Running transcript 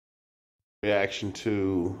Reaction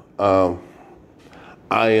to I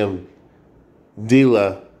am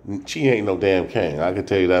Dila. She ain't no damn king, I can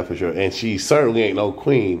tell you that for sure. And she certainly ain't no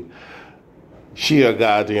queen. She a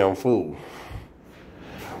goddamn fool.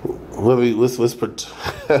 Let's because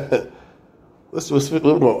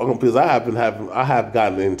I have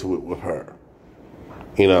gotten into it with her.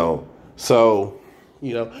 Well,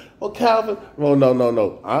 Calvin,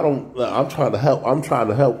 no. I'm trying to help.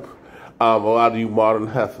 A lot of you modern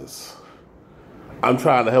heifers. I'm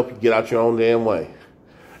trying to help you get out your own damn way.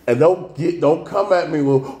 And don't come at me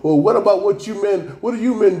with, well, what about what are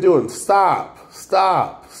you men doing? Stop.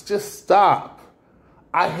 Just stop.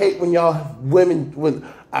 I hate when you have women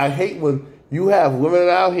out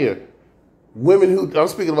here, I'm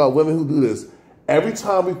speaking about women who do this. Every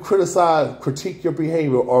time we critique your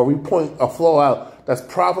behavior, or we point a flaw out that's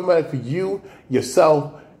problematic for you,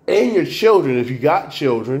 yourself, and your children, if you got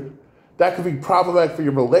children, that could be problematic for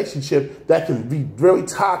your relationship, that can be really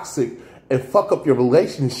toxic and fuck up your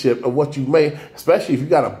relationship and what you made, especially if you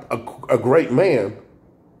got a great man.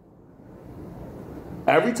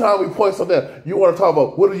 Every time we point something out, you want to talk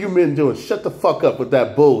about, what are you men doing? Shut the fuck up with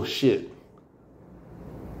that bullshit.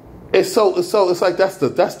 It's like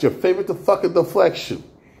that's your favorite fucking deflection.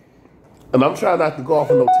 And I'm trying not to go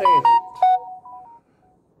off on no tangent.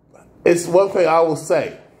 It's one thing I will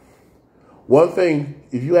say. One thing,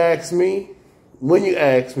 if you ask me, when you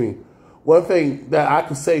ask me, one thing that I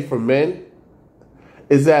can say for men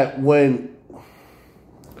is that when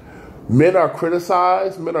men are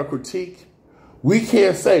criticized, men are critiqued, we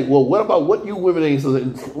can't say, well, what about what you women ain't?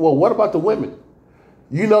 Well, what about the women?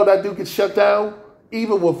 You know that dude gets shut down?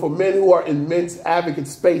 Even for men who are in men's advocate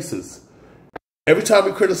spaces. Every time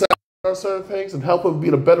we criticize certain things and help them be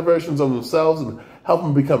the better versions of themselves and help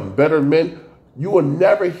them become better men, you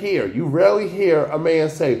rarely hear a man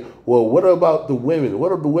say, well, what about the women?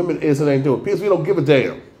 What are the women is and ain't doing? Because we don't give a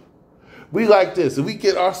damn. We like this. If we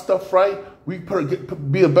get our stuff right, we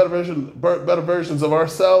be a better versions of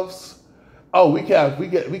ourselves. Oh, we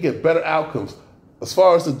get better outcomes. As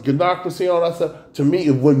far as the democracy and all that stuff, to me,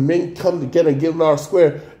 when men come together and get in our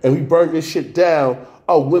square and we burn this shit down,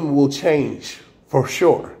 women will change for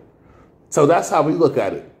sure. So that's how we look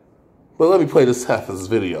at it. But let me play this half of this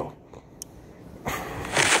video.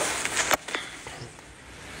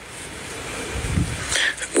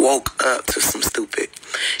 Woke up to some stupid.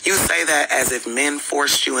 You say that as if men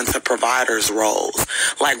forced you into providers' roles,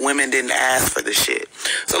 like women didn't ask for the shit.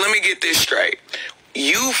 So let me get this straight.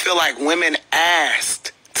 You feel like women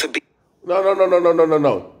asked to be...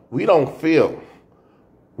 No. We don't feel.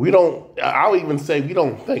 I'll even say we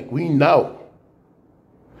don't think. We know.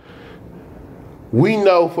 We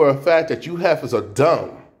know for a fact that you heifers are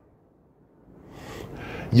dumb.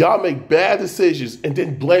 Y'all make bad decisions and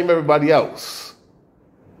then blame everybody else.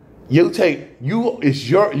 It's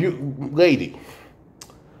your lady,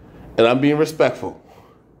 and I'm being respectful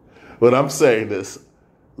when I'm saying this.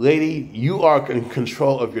 Lady, you are in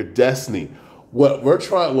control of your destiny. What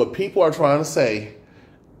people are trying to say,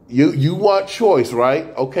 you want choice, right?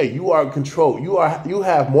 Okay, you are in control. You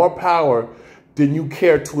have more power than you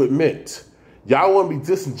care to admit. Y'all want to be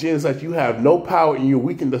disingenuous that you have no power and you're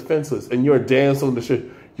weak and defenseless and you're a damsel in distress.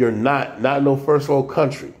 You're not no first world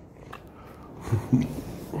country.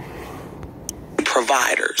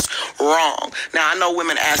 Providers. Wrong. Now, I know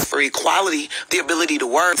women ask for equality, the ability to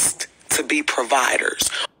work, to be providers.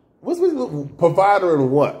 What's provider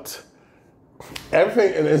and what?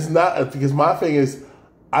 Everything, and it's not, because my thing is,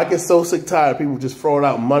 I get so sick tired of people just throwing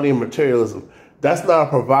out money and materialism. That's not a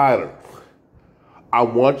provider. I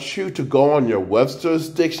want you to go on your Webster's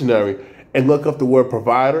dictionary and look up the word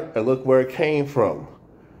provider and look where it came from.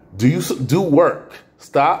 Do work.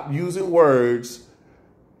 Stop using words.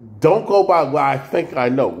 Don't go by what I think I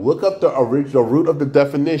know. Look up the original root of the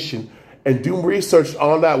definition and do research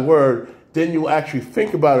on that word. Then you'll actually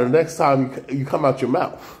think about it the next time you come out your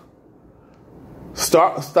mouth.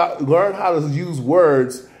 Learn how to use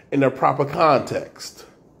words in their proper context.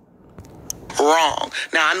 Wrong.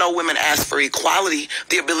 Now, I know women ask for equality,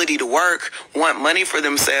 the ability to work, want money for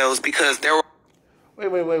themselves because they're...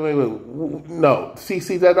 Wait. No. See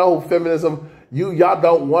that whole feminism, y'all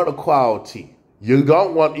don't want equality. You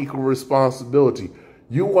don't want equal responsibility.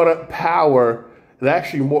 You want power and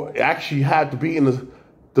actually have to be in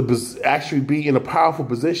a powerful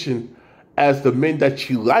position as the men that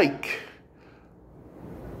you like.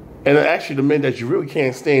 And actually the men that you really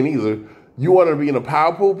can't stand either. You want to be in a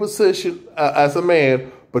powerful position as a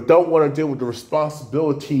man, but don't want to deal with the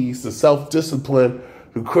responsibilities, the self-discipline,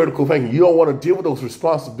 the critical thinking. You don't want to deal with those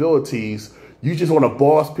responsibilities. You just want to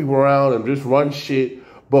boss people around and just run shit,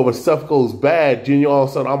 But when stuff goes bad, then you all of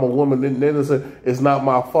a sudden I'm a woman, then it's not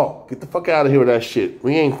my fault. Get the fuck out of here with that shit.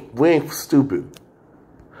 We ain't stupid.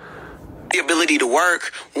 The ability to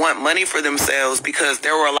work, want money for themselves because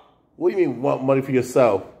there were a lot. What do you mean want money for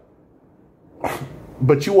yourself?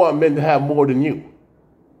 But you want men to have more than you.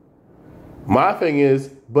 My thing is,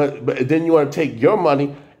 but then you want to take your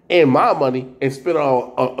money and my money and spend it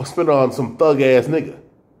on some thug ass nigga.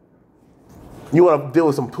 You want to deal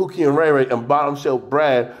with some Pookie and Ray Ray and bottom shelf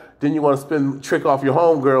Brad, then you want to trick off your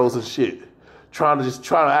homegirls and shit, trying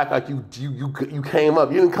to act like you came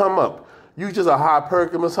up. You didn't come up. You just a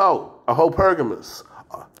hypergamous hoe, a hoe pergamous.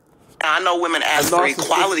 I know women ask for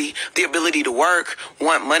equality, the ability to work,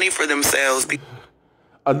 want money for themselves.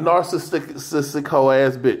 A narcissistic hoe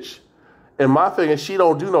ass bitch. And my thing is, she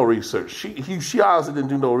don't do no research. She obviously didn't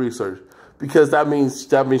do no research because that means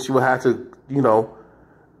she would have to, you know,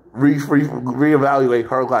 reevaluate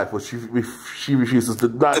her life, which she refuses to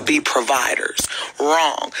not to be providers.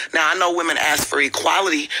 Wrong. Now, I know women ask for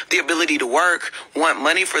equality, the ability to work, want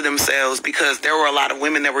money for themselves because there were a lot of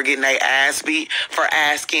women that were getting their ass beat for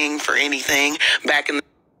asking for anything back in the...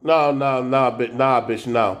 No, bitch,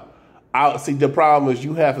 no. See, the problem is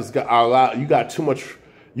you got too much,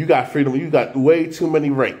 you got freedom, you got way too many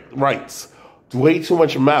rights, way too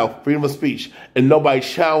much mouth, freedom of speech, and nobody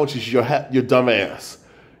challenges your dumb ass.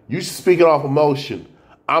 You speaking off emotion.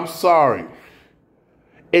 I'm sorry.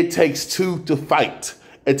 It takes two to fight.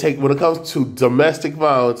 When it comes to domestic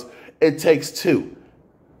violence, it takes two.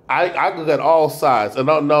 I look at all sides, and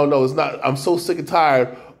no, it's not. I'm so sick and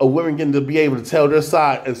tired of women getting to be able to tell their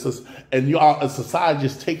side, and y'all, and society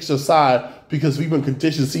just takes your side because we've been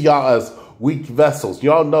conditioned to see y'all as weak vessels.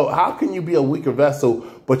 Y'all know, how can you be a weaker vessel,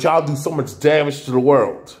 but y'all do so much damage to the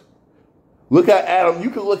world? Look at Adam. You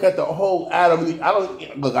can look at the whole Adam. I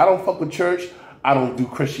don't fuck with church. I don't do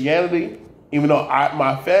Christianity, even though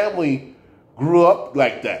my family grew up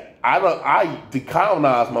like that. I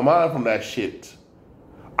decolonized my mind from that shit.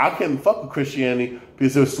 I couldn't fuck with Christianity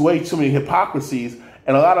because there's way too many hypocrisies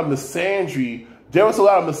and a lot of misandry. There was a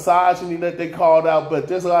lot of misogyny that they called out, but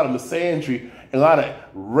there's a lot of misandry and a lot of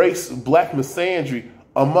black misandry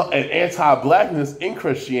and anti-blackness in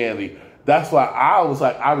Christianity. That's why I was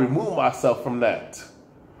like, I removed myself from that.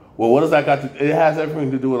 Well, what does that got to? It has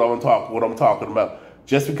everything to do with what I'm talking about.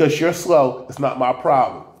 Just because you're slow, it's not my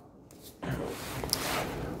problem.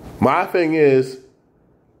 My thing is,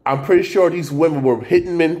 I'm pretty sure these women were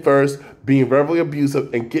hitting men first, being verbally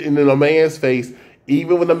abusive, and getting in a man's face,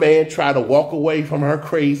 even when the man tried to walk away from her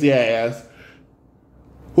crazy ass.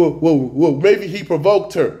 Well, maybe he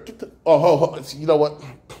provoked her. You know what?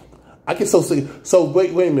 I get so sick. So wait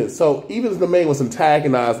a minute. So even if the man was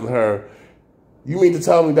antagonizing her, you mean to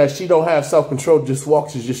tell me that she don't have self-control,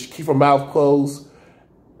 just keep her mouth closed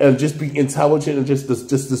and just be intelligent and just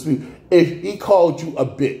speak? If he called you a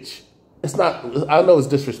bitch, it's not, I know it's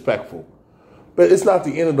disrespectful, but it's not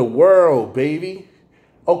the end of the world, baby.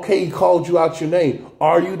 Okay, he called you out your name.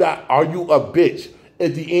 Are you a bitch?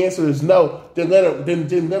 If the answer is no, then let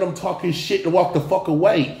him talk his shit and walk the fuck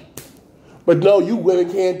away. But no, you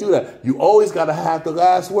women can't do that. You always got to have the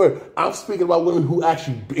last word. I'm speaking about women who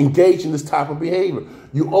actually engage in this type of behavior.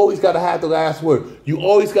 You always got to have the last word. You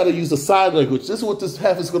always got to use the sign language. This is what this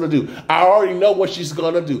heifer's going to do. I already know what she's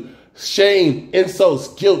going to do. Shame, insults,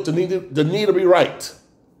 guilt, the need to be right.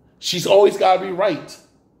 She's always got to be right.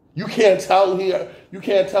 You can't tell her. You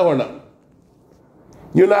can't tell her nothing.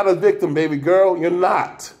 You're not a victim, baby girl. You're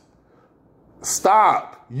not.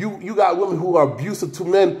 Stop. You got women who are abusive to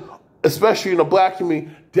men, especially in the black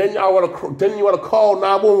community. Then you want to call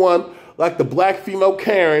 911 like the black female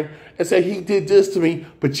Karen and say he did this to me,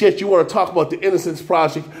 but yet you want to talk about the Innocence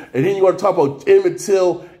Project, and then you want to talk about Emmett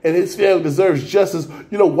Till and his family deserves justice.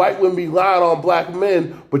 You know, white women be lying on black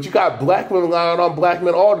men, but you got black women lying on black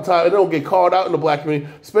men all the time, and they don't get called out in the black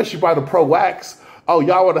community, especially by the pro-wax. Oh,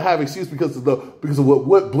 y'all want to have excuse because of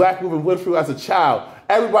what black women went through as a child.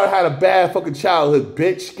 Everybody had a bad fucking childhood,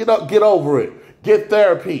 bitch. Get over it. Get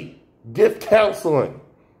therapy. Get counseling.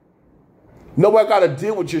 Nobody got to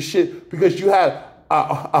deal with your shit because you had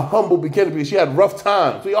a humble beginning, because you had rough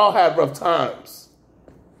times. We all had rough times.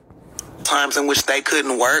 Times in which they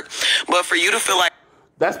couldn't work. But for you to feel like...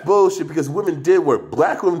 That's bullshit, because women did work.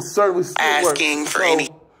 Black women certainly still work. Asking for any...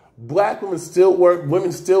 Black women still work.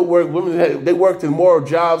 Women still work. They worked in more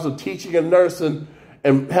jobs of teaching and nursing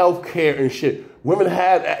and healthcare and shit. Women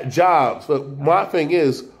had jobs. But my thing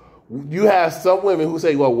is, you have some women who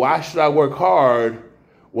say, well, why should I work hard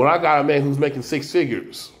when I got a man who's making 6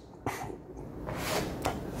 figures?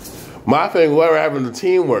 My thing, whatever happened to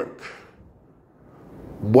teamwork?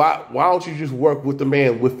 Why don't you just work with the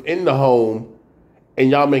man within the home and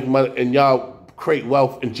y'all make money and y'all create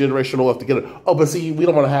wealth and generational wealth together. Oh, but see, we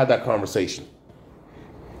don't want to have that conversation.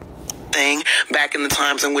 Thing back in the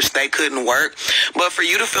times in which they couldn't work. But for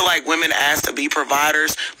you to feel like women asked to be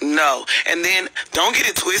providers, no. And then don't get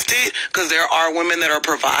it twisted, because there are women that are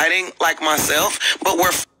providing like myself, but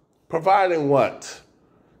we're providing what?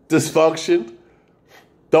 Dysfunction?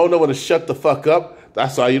 Don't know when to shut the fuck up?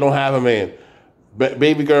 That's why you don't have a man.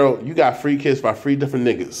 Baby girl, you got free kids by 3 different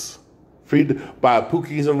niggas. By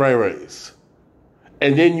Pookies and Ray Rays.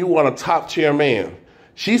 And then you want a top tier man.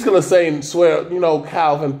 She's going to say and swear,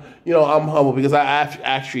 Calvin, I'm humble because I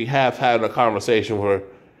actually have had a conversation with her.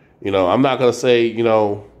 I'm not going to say,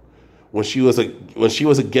 when she was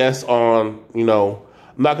a guest on, I'm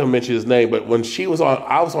not going to mention his name, but when I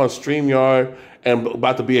was on StreamYard and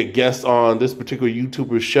about to be a guest on this particular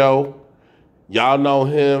YouTuber's show. Y'all know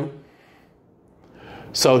him.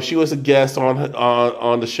 So she was a guest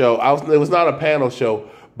on the show. It was not a panel show,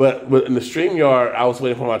 but in the StreamYard, I was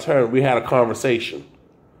waiting for my turn. We had a conversation.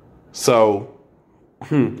 So,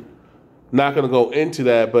 not going to go into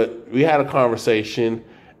that, but we had a conversation,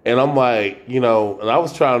 and I'm like, and I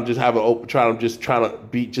was trying to just have trying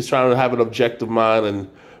to have an objective mind and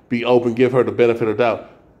be open, give her the benefit of the doubt.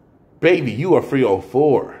 Baby, you are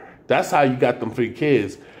 304. That's how you got them 3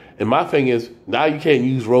 kids. And my thing is, now you can't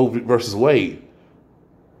use Roe versus Wade.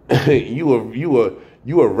 you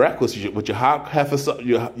were reckless with your hot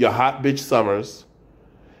bitch summers.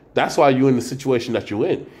 That's why you're in the situation that you're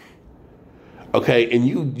in. Okay, and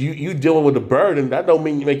you dealing with the burden. That don't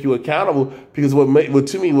mean you make you accountable, because what made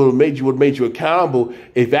you accountable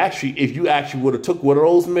if you actually would have took one of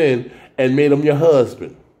those men and made him your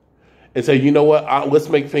husband and say, you know what, let's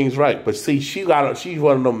make things right. But see, she's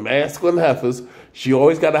one of them masculine heifers. She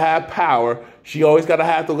always got to have power. She always got to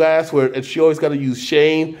have the last word, and she always got to use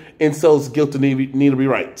shame, insults, guilt, and need to be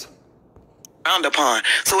right. Frowned upon.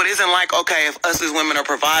 So it isn't like, okay, if us as women are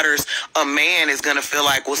providers, a man is going to feel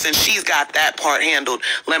like, well, since she's got that part handled,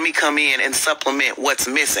 let me come in and supplement what's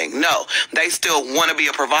missing. No, they still want to be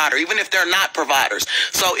a provider, even if they're not providers.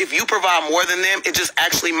 So if you provide more than them, it just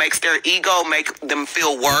actually makes their ego make them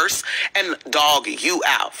feel worse and dog you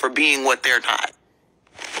out for being what they're not.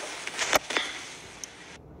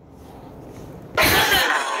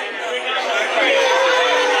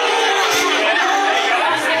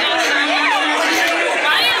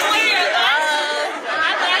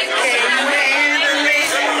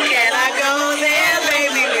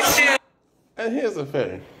 And here's the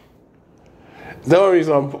thing. The only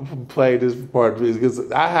reason I'm playing this part is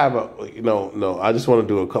because I have I just want to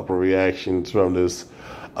do a couple of reactions from this.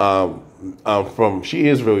 She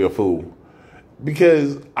is really a fool,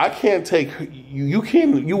 because I can't take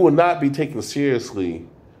you will not be taken seriously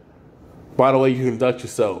by the way you conduct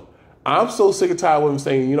yourself. I'm so sick and tired of women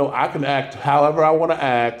saying, I can act however I want to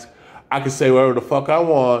act. I can say whatever the fuck I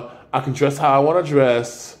want. I can dress how I want to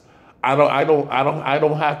dress. I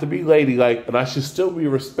don't have to be ladylike, and I should still be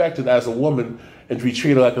respected as a woman and be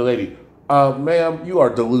treated like a lady. Ma'am, you are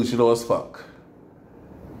delusional as fuck.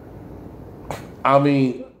 I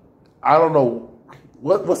mean, I don't know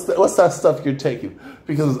what's that stuff you're taking,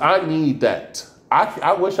 because I need that.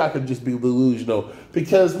 I wish I could just be delusional,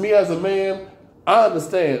 because me as a man, I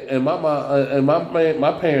understand, and my mom and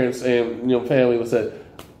my parents and family would say.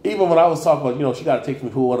 Even when I was talking about, she got to take me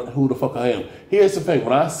who the fuck I am. Here's the thing.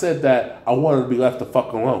 When I said that, I wanted to be left the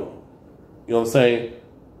fuck alone. You know what I'm saying?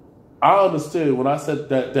 I understood when I said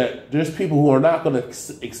that there's people who are not going to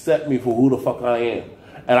accept me for who the fuck I am.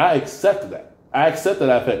 And I accepted that. I accepted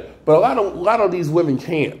that fact. But a lot of these women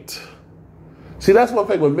can't. See, that's one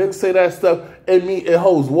thing. When men say that stuff, it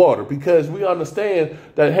holds water. Because we understand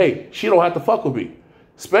that, hey, she don't have to fuck with me.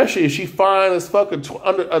 Especially if she fine as fuck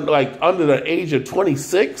under the age of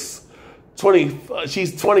 26,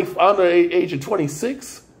 she's 20 under the age of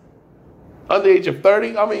 26, under the age of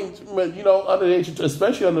 30. I mean, under the age of,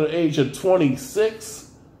 especially under the age of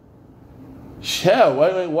 26. Hell,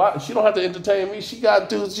 I mean, why she don't have to entertain me? She got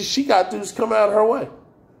dudes come out of her way.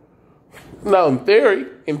 Now, in theory,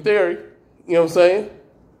 you know what I'm saying?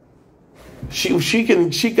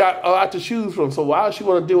 She got a lot to choose from. So why does she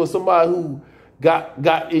want to deal with somebody who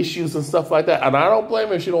got issues and stuff like that? And I don't blame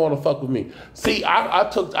her if she don't want to fuck with me. See, I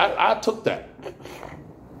took that.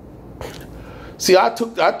 See, I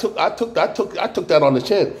took that on the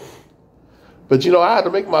chin. But I had to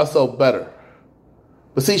make myself better.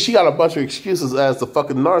 But see, she got a bunch of excuses as the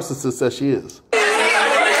fucking narcissist that she is.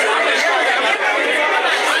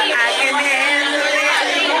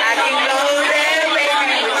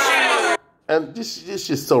 And this is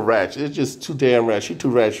just so ratchet. It's just too damn ratchet. She's too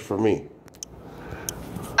ratchet for me.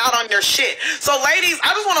 Out on your shit. So ladies, I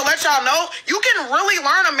just want to let y'all know, you can really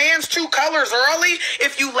learn a man's true colors early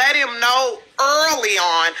if you let him know early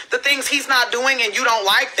on the things he's not doing and you don't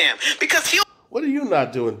like them. Because he'll... What are you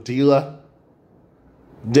not doing, Dela,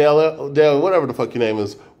 whatever the fuck your name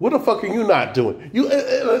is? What the fuck are you not doing?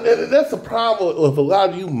 That's the problem with a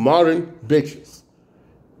lot of you modern bitches.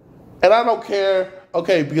 And I don't care,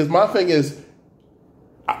 okay, because my thing is,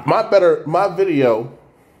 my video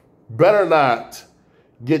better not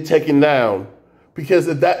get taken down, because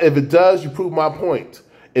if it does, you prove my point.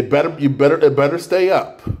 It better stay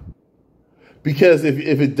up, because if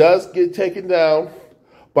it does get taken down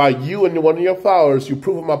by you and one of your followers, you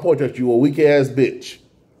prove my point that you a weak ass bitch.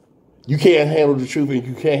 You can't handle the truth and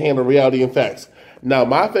you can't handle reality and facts. Now,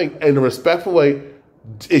 my thing, in a respectful way,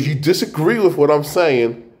 if you disagree with what I'm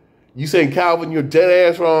saying, you saying, Calvin, you're dead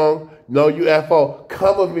ass wrong. No, you FO.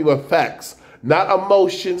 Come with me with facts. Not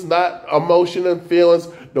emotions, not emotion and feelings.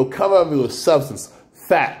 No, come at me with substance.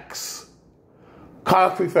 Facts.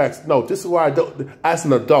 Concrete facts. No, this is why I don't, as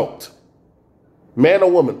an adult, man or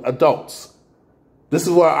woman, adults, this is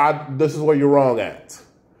where you're wrong at.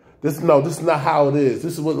 This is not how it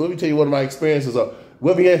is. Let me tell you one of my experiences are.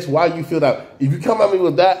 Let me ask why you feel that. If you come at me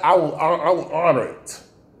with that, I will honor it.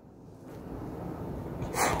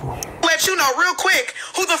 Let you know real quick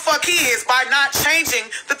who the fuck he is by not changing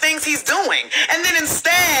the things he's doing. And then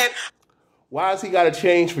instead... Why has he got to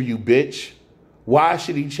change for you, bitch? Why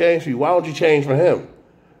should he change for you? Why don't you change for him?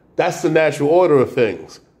 That's the natural order of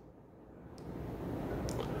things.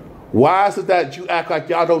 Why is it that you act like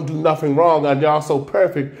y'all don't do nothing wrong and y'all so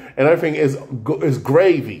perfect and everything is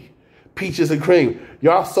gravy, peaches and cream?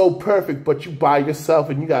 Y'all so perfect, but you by yourself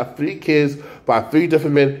and you got 3 kids by 3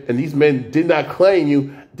 different men, and these men did not claim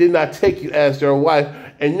you, did not take you as their wife,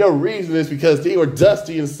 and your reason is because they were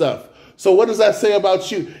dusty and stuff. So what does that say about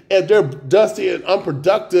you? If they're dusty and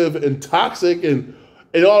unproductive and toxic and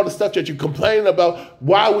all the stuff that you complain about,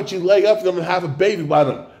 why would you lay up to them and have a baby by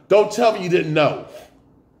them? Don't tell me you didn't know.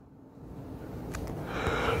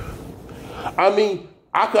 I mean,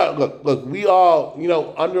 look. We all,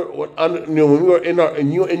 under, when we were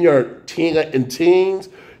in your teens,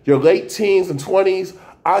 your late teens and 20s.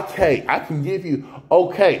 Okay, I can give you.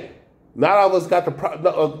 Okay, not all of us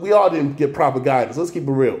got we all didn't get proper guidance. Let's keep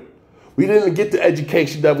it real. We didn't get the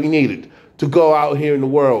education that we needed to go out here in the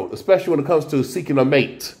world, especially when it comes to seeking a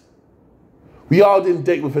mate. We all didn't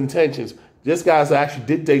date with intentions. This guys actually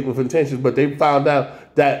did date with intentions, but they found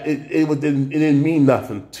out that it didn't mean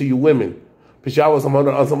nothing to you women. Because y'all was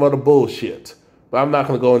on some other bullshit. But I'm not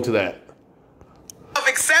going to go into that. Of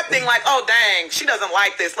accepting like, oh, dang, she doesn't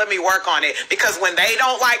like this. Let me work on it. Because when they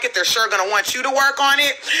don't like it, they're sure going to want you to work on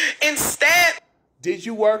it. Instead. Did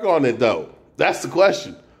you work on it, though? That's the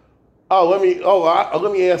question. Let me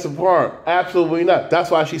answer part. Absolutely not.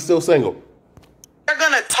 That's why she's still single. They're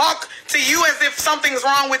going to talk to you as if something's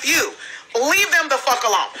wrong with you. Leave them the fuck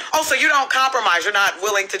alone. Oh, so you don't compromise. You're not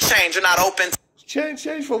willing to change. You're not open.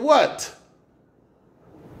 Change for what?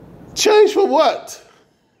 Change for what?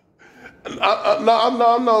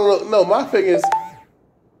 No. My thing is,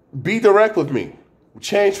 be direct with me.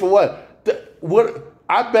 Change for what?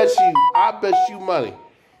 I bet you money,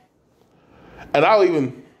 and I'll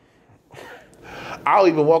even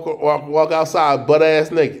walk outside butt ass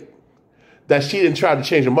naked, that she didn't try to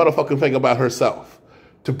change a motherfucking thing about herself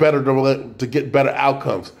to get better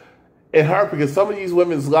outcomes. In her, because some of these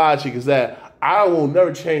women's logic is that I will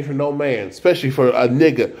never change for no man, especially for a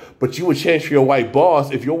nigga. But you would change for your white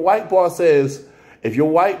boss. If your white boss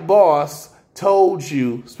told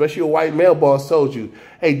you, especially your white male boss told you,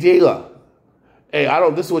 hey, Dela,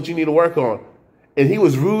 this is what you need to work on. And he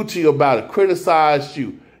was rude to you about it, criticized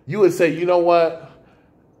you. You would say, you know what?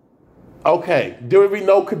 Okay, there would be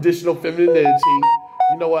no conditional femininity.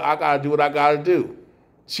 You know what? I got to do what I got to do.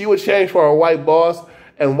 She would change for a white boss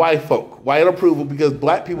and white folk, white approval, because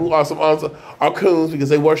black people are coons because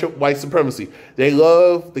they worship white supremacy. They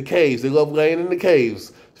love the caves. They love laying in the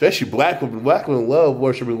caves, especially black women. Black women love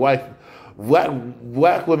worshiping white.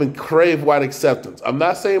 Black women crave white acceptance. I'm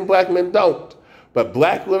not saying black men don't, but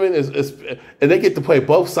black women and they get to play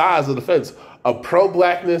both sides of the fence of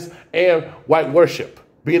pro-blackness and white worship,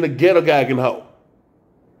 being a ghetto gagging hoe.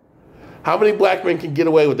 How many black men can get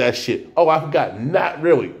away with that shit? Oh, I forgot. Not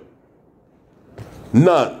really.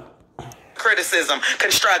 None. Criticism,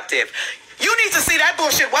 constructive. You need to see that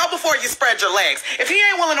bullshit well before you spread your legs. If he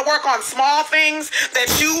ain't willing to work on small things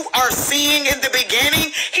that you are seeing in the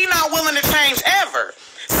beginning, he not willing to change ever.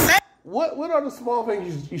 What are the small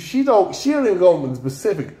things she don't even go into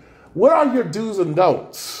specific? What are your do's and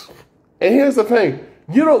don'ts? And here's the thing.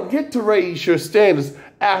 You don't get to raise your standards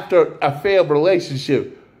after a failed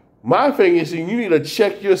relationship My thing is, you need to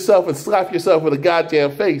check yourself and slap yourself in the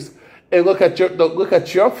goddamn face and look at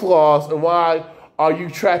your flaws and why are you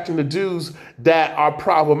attracting the dudes that are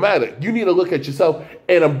problematic. You need to look at yourself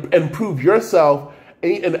and improve yourself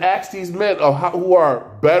and ask these men who are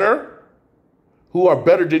better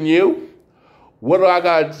than you, what do I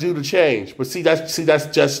gotta do to change? But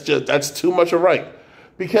that's too much of right.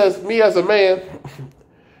 Because me as a man,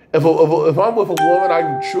 if I'm with a woman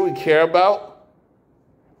I truly care about,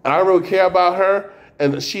 and I really care about her,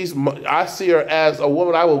 and I see her as a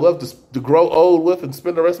woman I would love to grow old with and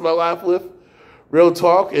spend the rest of my life with, real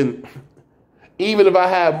talk, and even if I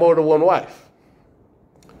have more than one wife.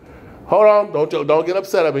 Hold on, don't get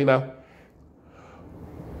upset at me now.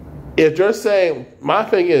 If you're saying, my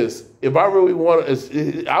thing is, if I really want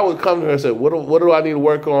to, I would come to her and say, what do I need to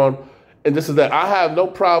work on? And this is that. I have no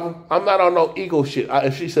problem. I'm not on no ego shit.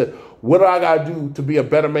 If she said, what do I got to do to be a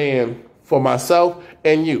better man for myself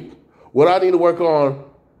and you? What I need to work on,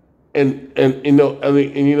 and you know what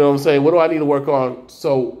I'm saying? What do I need to work on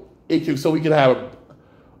so we can have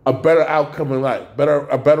a better outcome in life,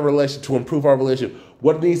 a better relation, to improve our relationship?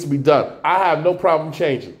 What needs to be done? I have no problem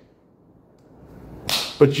changing.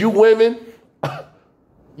 But you women,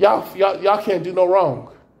 y'all can't do no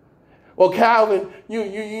wrong. Well, Calvin,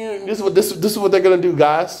 this is what they're gonna do,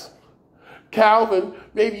 guys. Calvin,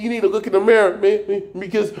 maybe you need to look in the mirror,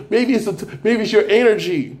 because maybe it's your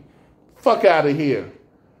energy. Fuck out of here.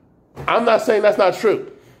 I'm not saying that's not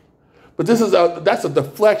true, but that's a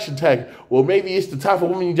deflection tactic. Well, maybe it's the type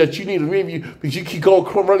of woman that you need, because you keep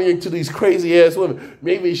running into these crazy ass women.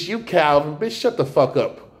 Maybe it's you, Calvin. Bitch, shut the fuck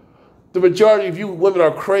up. The majority of you women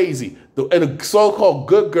are crazy, and the so-called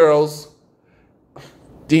good girls,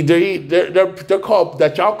 they're called,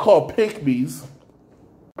 that y'all call pygmies.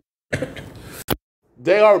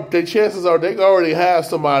 The chances are they already have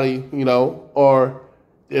somebody, or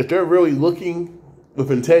if they're really looking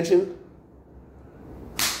with intention,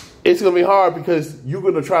 it's gonna be hard because you're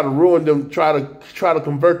gonna try to ruin them, try to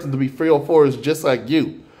convert them to be 304s just like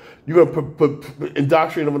you. You're gonna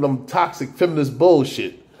indoctrinate them with them toxic feminist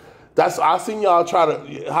bullshit. I've seen y'all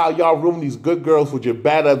how y'all ruin these good girls with your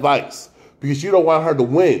bad advice because you don't want her to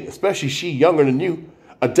win, especially she younger than you,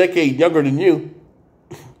 a decade younger than you,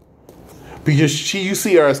 because you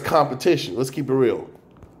see her as competition. Let's keep it real.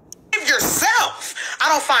 Yourself. I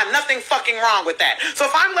don't find nothing fucking wrong with that. So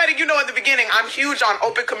if I'm letting you know at the beginning I'm huge on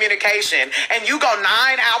open communication and you go 9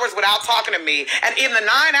 hours without talking to me, and in the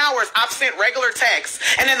 9 hours I've sent regular texts,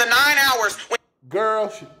 and in the 9 hours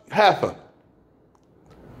girl, Heifer,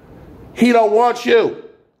 he don't want you.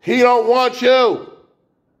 He don't want you.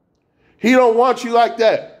 He don't want you like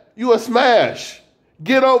that. You a smash.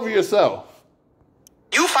 Get over yourself.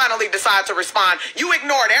 You finally decide to respond. You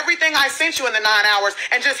ignored everything I sent you in the 9 hours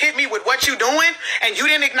and just hit me with what you doing, and you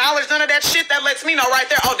didn't acknowledge none of that shit. That lets me know right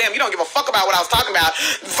there, oh damn, you don't give a fuck about what I was talking about.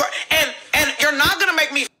 And you're not gonna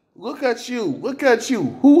make me. Look at you. Look at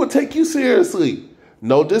you. Who would take you seriously?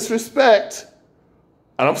 No disrespect.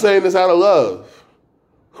 And I'm saying this out of love.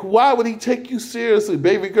 Why would he take you seriously,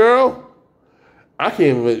 baby girl? I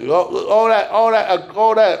can't even, all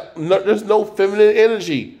that, no, there's no feminine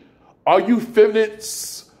energy. Are you feminine?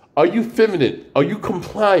 Are you feminine? Are you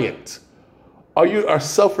compliant? Are you a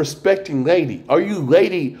self-respecting lady? Are you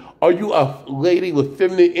a lady with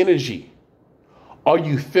feminine energy? Are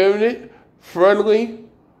you feminine, friendly,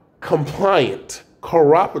 compliant,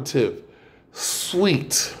 cooperative,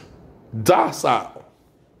 sweet, docile?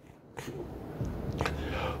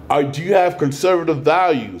 Do you have conservative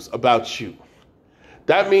values about you?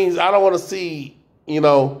 That means I don't want to see,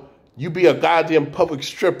 you be a goddamn public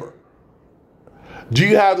stripper. Do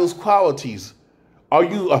you have those qualities? Are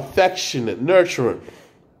you affectionate, nurturing?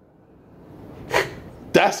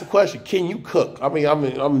 That's the question. Can you cook?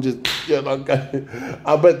 I'm just,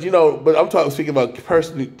 but I'm speaking about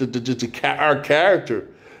personally, our character.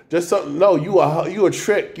 Just something. No, you a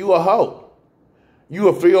trick. You a hoe. You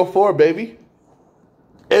a 304, baby.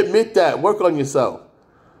 Admit that. Work on yourself.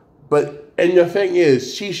 And your thing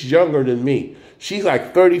is, she's younger than me. She's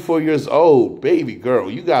like 34 years old, baby girl.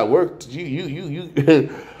 You got work. You.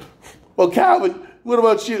 Well, Calvin, what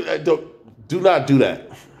about you? Do not do that.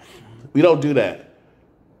 We don't do that.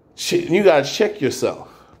 You got to check yourself.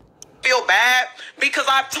 Feel bad because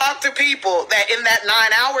I've talked to people that in that 9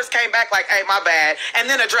 hours came back like, hey, my bad, and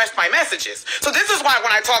then addressed my messages. So this is why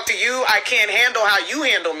when I talk to you, I can't handle how you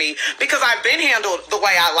handle me, because I've been handled the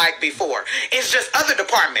way I like before. It's just other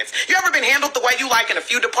departments. You ever been handled the way you like in a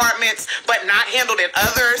few departments, but not handled in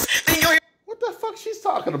others? Then you'll hear, what the fuck she's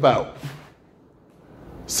talking about?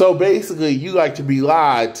 So basically, you like to be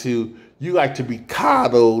lied to, you like to be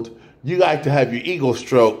coddled, you like to have your ego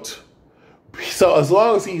stroked. So as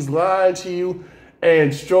long as he's lying to you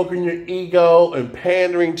and stroking your ego and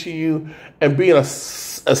pandering to you and being a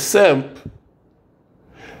simp,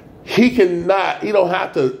 he don't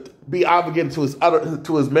have to be obligated to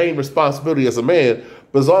his main responsibility as a man.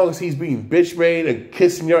 But as long as he's being bitch made and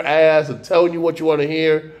kissing your ass and telling you what you want to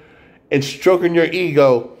hear and stroking your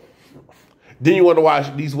ego, then you wonder why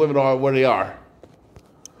these women are where they are.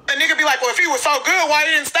 The nigga be like, well, if he was so good, why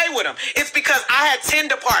you didn't stay with him? It's because I had 10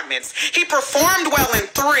 departments. He performed well in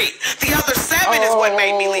 3. The other 7 is what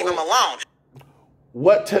made me leave him alone.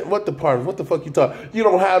 What department? What the fuck you talking? You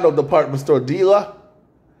don't have no department store dealer.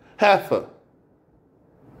 Heifer.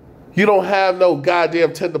 You don't have no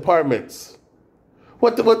goddamn 10 departments.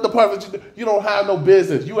 What department you do? You don't have no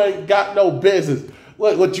business. You ain't got no business.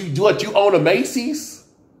 What you own a Macy's?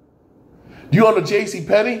 You own a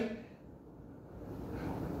JCPenney?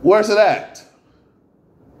 Where's it at?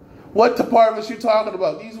 What departments you talking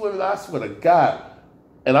about? These women, I swear to God.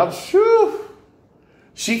 And I'm sure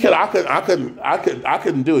I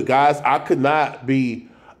couldn't do it, guys. I could not be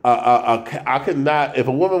I could not, if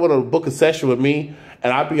a woman would have booked a session with me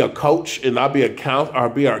and I'd be a coach and I'd be a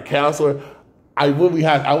counselor, I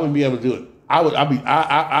wouldn't be able to do it.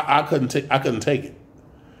 I couldn't take it.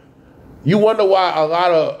 You wonder why a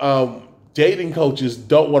lot of dating coaches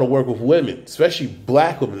don't want to work with women, especially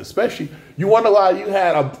black women. You wonder why you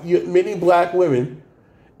had many black women,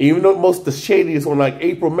 even though most of the shadiest one, like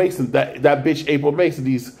April Mason, that bitch April Mason,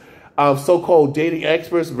 these so-called dating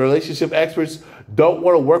experts, relationship experts, don't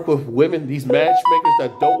want to work with women. These matchmakers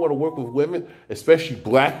that don't want to work with women, especially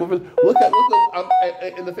black women. Look at,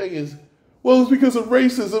 and the thing is, well, it's because of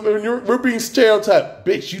racism and we're being stereotyped.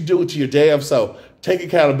 Bitch, you do it to your damn self. Take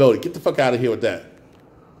accountability. Get the fuck out of here with that.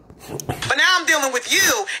 But now I'm dealing with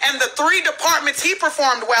you and the 3 departments he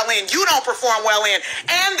performed well in, you don't perform well in,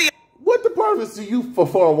 and the... What departments do you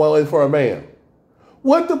perform well in for a man?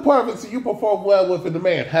 What departments do you perform well with in a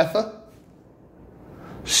man, Heifer?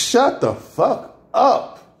 Shut the fuck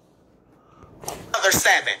up. Other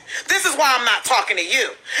 7. This is why I'm not talking to you.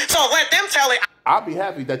 So let them tell it. I'll be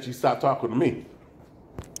happy that you stopped talking to me.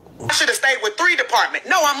 I should have stayed with 3 departments.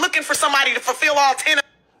 No, I'm looking for somebody to fulfill all 10 of...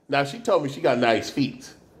 Now, she told me she got nice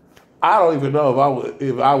feet. I don't even know if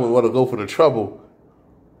I would want to go for the trouble,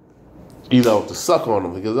 to suck on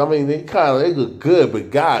them, because I mean they look good, but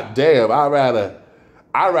goddamn, I'd rather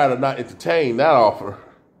not entertain that offer.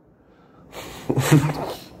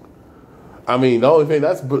 I mean, the only thing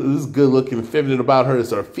that's good looking, feminine about her is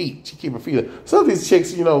her feet. She keep her feet. Some of these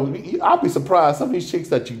chicks, I'll be surprised. Some of these chicks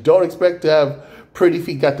that you don't expect to have pretty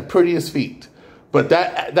feet got the prettiest feet, but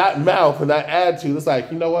that mouth and that attitude, it's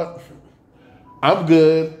like, you know what? I'm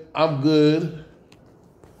good. The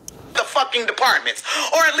fucking departments,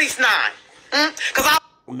 or at least 9. Because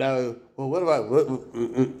No, well, what about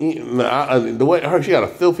the way she got a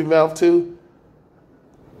filthy mouth too?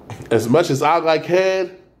 As much as I like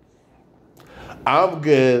head, I'm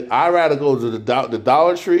good. I'd rather go to the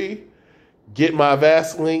Dollar Tree, get my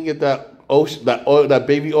Vaseline, get that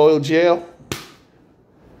baby oil gel,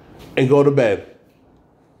 and go to bed.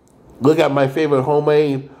 Look at my favorite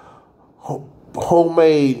homemade,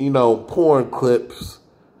 porn clips,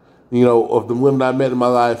 of the women I met in my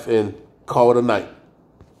life, and call it a night.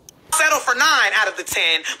 Settle for 9 out of the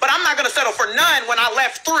 10, but I'm not going to settle for none when I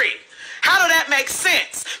left 3. How does that make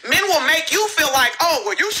sense? Men will make you feel like, oh,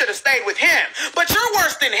 well, you should have stayed with him, but you're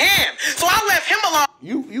worse than him, so I left him alone.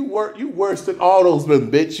 You worse than all those men,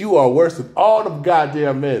 bitch. You are worse than all them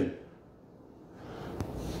goddamn men.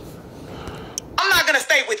 I'm not going to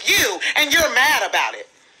stay with you, and you're mad about it.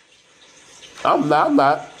 I'm not.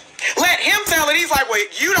 Let him tell it. He's like, well,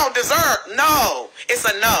 you don't deserve. No, it's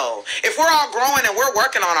a no. If we're all growing and we're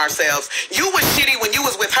working on ourselves, you was shitty when you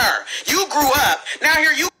was with her. You grew up. Now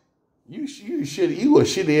here you. You shitty. You a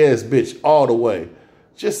shitty ass bitch all the way.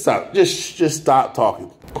 Just stop. Just stop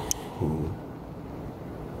talking.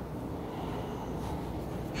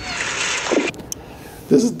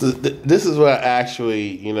 This is where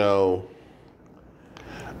actually,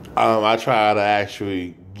 I try to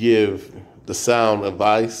actually give the sound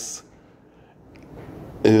advice,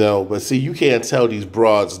 but see, you can't tell these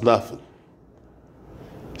broads nothing,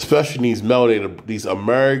 especially these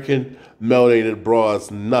American melanated broads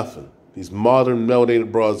nothing, these modern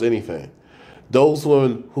melanated broads anything. Those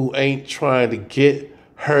women who ain't trying to get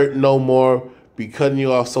hurt no more, be cutting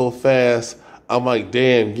you off so fast. I'm like,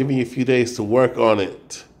 damn, give me a few days to work on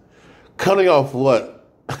it. Cutting off what?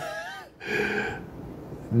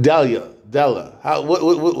 Della,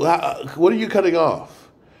 what are you cutting off?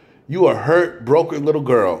 You a hurt, broken little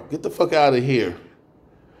girl. Get the fuck out of here.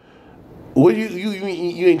 Well,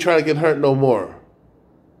 you ain't trying to get hurt no more.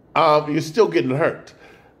 You're still getting hurt,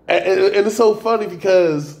 and it's so funny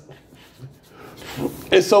because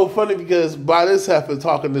by this happening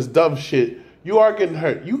talking this dumb shit, you are getting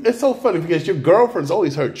hurt. It's so funny because your girlfriends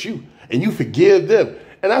always hurt you, and you forgive them,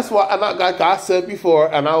 and that's why. And like I said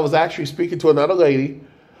before, and I was actually speaking to another lady.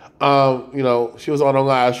 She was on a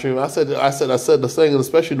live stream. I said the thing,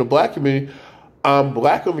 especially in the black community.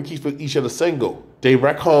 Black women keep each other single. They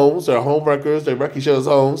wreck homes. They're home wreckers. They wreck each other's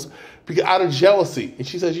homes because out of jealousy. And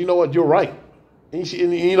she says, "You know what? You're right." And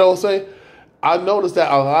you know what I'm saying? I noticed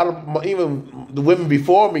that a lot of even the women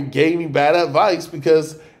before me gave me bad advice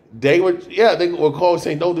because they were calling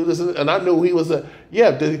saying, "Don't do this," and I knew he was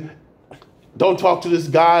don't talk to this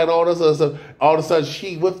guy and all this other stuff. All of a sudden,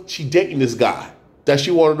 she dating this guy that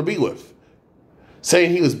she wanted to be with,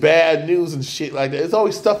 saying he was bad news and shit like that. It's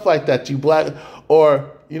always stuff like that. You black,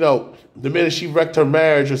 or the minute she wrecked her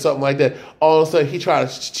marriage or something like that, all of a sudden she's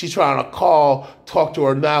trying to talk to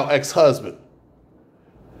her now ex-husband.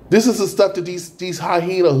 This is the stuff that these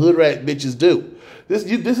hyena hood rat bitches do.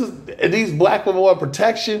 These black women want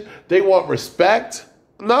protection. They want respect.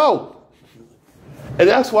 No, and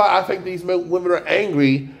that's why I think these women are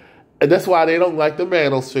angry, and that's why they don't like the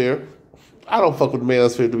manosphere. I don't fuck with the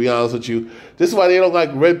manosphere, to be honest with you. This is why they don't like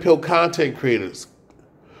red pill content creators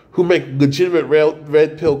who make legitimate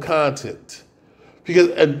red pill content, because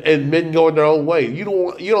and men going their own way. You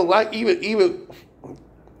don't like even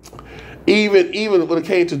when it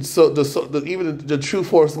came to the True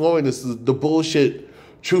Force Loneliness, the bullshit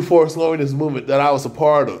True Force Loneliness movement that I was a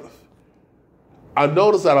part of. I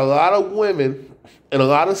noticed that a lot of women and a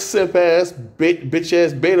lot of simp ass bitch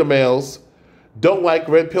ass beta males don't like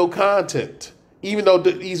red pill content, even though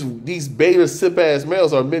these beta simp ass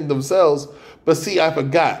males are men themselves. But see, I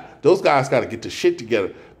forgot, those guys got to get the shit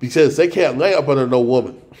together because they can't lay up under no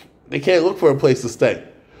woman. They can't look for a place to stay.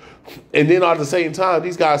 And then at the same time,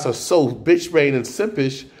 these guys are so bitch brained and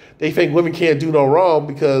simpish, they think women can't do no wrong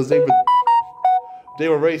because they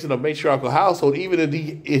were raised in a matriarchal household. Even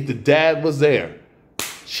if the dad was there,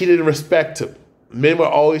 she didn't respect him. Men were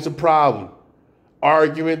always the problem.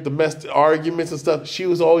 Domestic arguments and stuff. She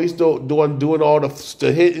was always doing all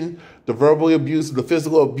the hitting, the verbal abuse, the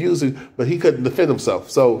physical abusing, but he couldn't defend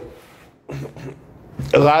himself. So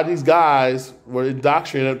a lot of these guys were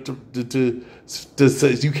indoctrinated to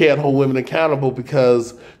say you can't hold women accountable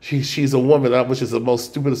because she's a woman, which is the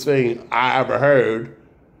most stupidest thing I ever heard.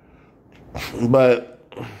 But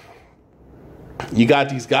you got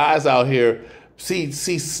these guys out here. See, a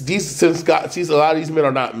lot of these men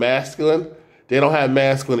are not masculine. They don't have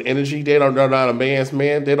masculine energy. They're not a man's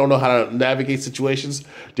man. They don't know how to navigate situations.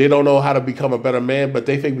 They don't know how to become a better man. But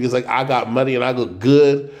they think because I got money and I look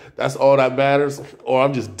good, that's all that matters. Or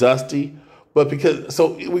I'm just dusty. But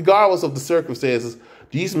so regardless of the circumstances,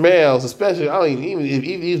 these males, especially, even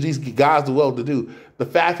if these guys are well-to-do, the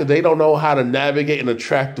fact that they don't know how to navigate and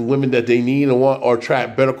attract the women that they need and want, or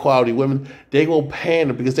attract better quality women, they will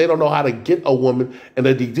pander because they don't know how to get a woman, and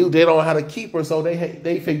if they do, they don't know how to keep her. So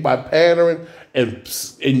they think by pandering and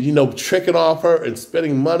tricking off her and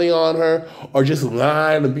spending money on her, or just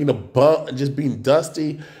lying and being a bump and just being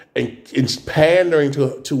dusty and pandering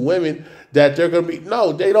to women, that they're going to be,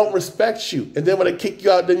 no, they don't respect you. And then when they kick you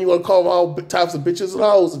out, then you're going to call them all types of bitches and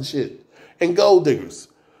hoes and shit and gold diggers.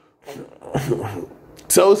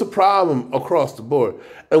 So it's a problem across the board.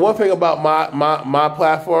 And one thing about my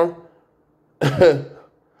platform,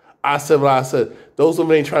 I said what I said. Those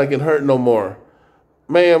women ain't trying to get hurt no more.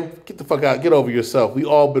 Ma'am, get the fuck out. Get over yourself. We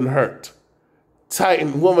all been hurt.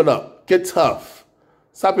 Tighten, woman up. Get tough.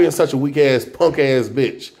 Stop being such a weak-ass, punk-ass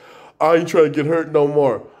bitch. I ain't trying to get hurt no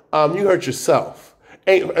more. You hurt yourself.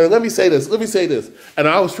 And let me say this. And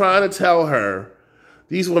I was trying to tell her,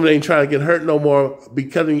 these women ain't trying to get hurt no more,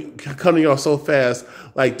 cutting off so fast.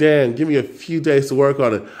 Like, damn, give me a few days to work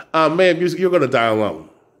on it. Ma'am, you're going to die alone.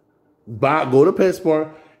 Go to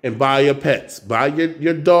PetSmart and buy your pets. Buy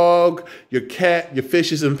your dog, your cat, your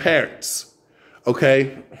fishes, and parrots.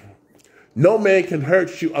 Okay? No man can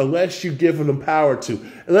hurt you unless you give him the power to.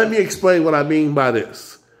 And let me explain what I mean by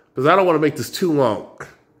this, because I don't want to make this too long.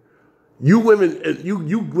 You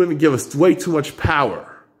women give us way too much power.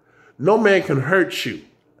 No man can hurt you.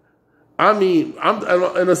 I mean,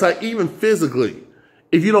 and it's like, even physically,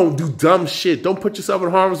 if you don't do dumb shit, don't put yourself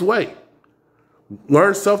in harm's way.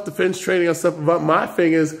 Learn self-defense training and stuff. But my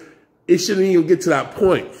thing is, it shouldn't even get to that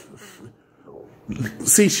point.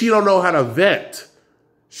 See, she don't know how to vet.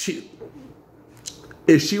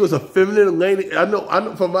 If she was a feminine lady,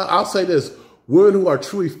 I'll say this: women who are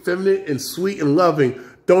truly feminine and sweet and loving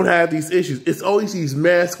don't have these issues. It's always these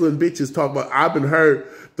masculine bitches talk about, I've been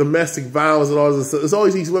hurt, domestic violence and all this stuff. It's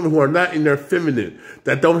always these women who are not in their feminine,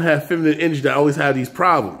 that don't have feminine energy, that always have these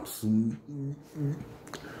problems.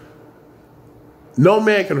 No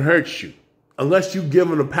man can hurt you unless you give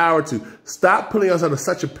them the power to. Stop putting us on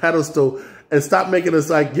such a pedestal and stop making us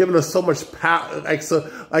like giving us so much power,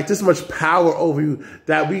 like this much power over you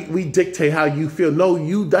that we dictate how you feel.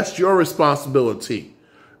 No, that's your responsibility.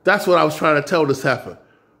 That's what I was trying to tell this heifer.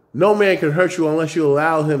 No man can hurt you unless you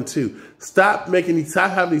allow him to. Stop having these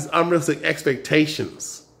unrealistic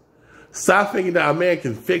expectations. Stop thinking that a man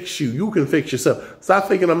can fix you. You can fix yourself. Stop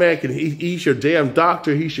thinking a man can, he's your damn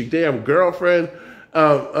doctor. He's your damn girlfriend.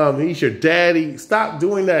 He's your daddy. Stop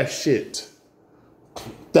doing that shit.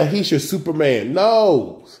 That he's your Superman.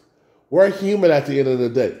 No. We're human at the end of the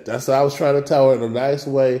day. That's what I was trying to tell her in a nice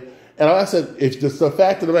way. And like I said, if it's the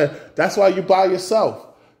fact of the matter, that's why you're by yourself.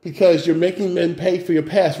 Because you're making men pay for your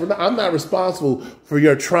past. I'm not responsible for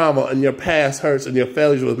your trauma and your past hurts and your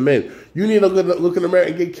failures with men. You need to look in the mirror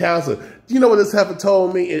and get counseling. Do you know what this heifer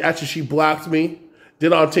told me after she blocked me?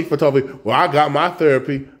 Then on TikTok told me, well, I got my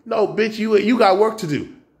therapy. No, bitch, you got work to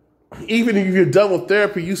do. Even if you're done with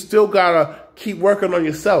therapy, you still gotta keep working on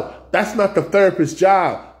yourself. That's not the therapist's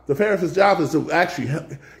job. The therapist's job is to actually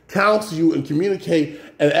counsel you and communicate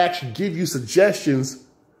and actually give you suggestions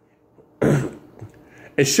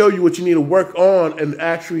and show you what you need to work on and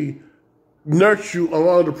actually nurture you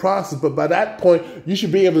along the process. But by that point, you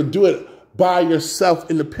should be able to do it by yourself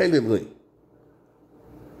independently.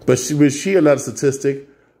 But she another statistic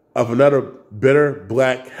of another bitter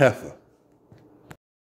black heifer.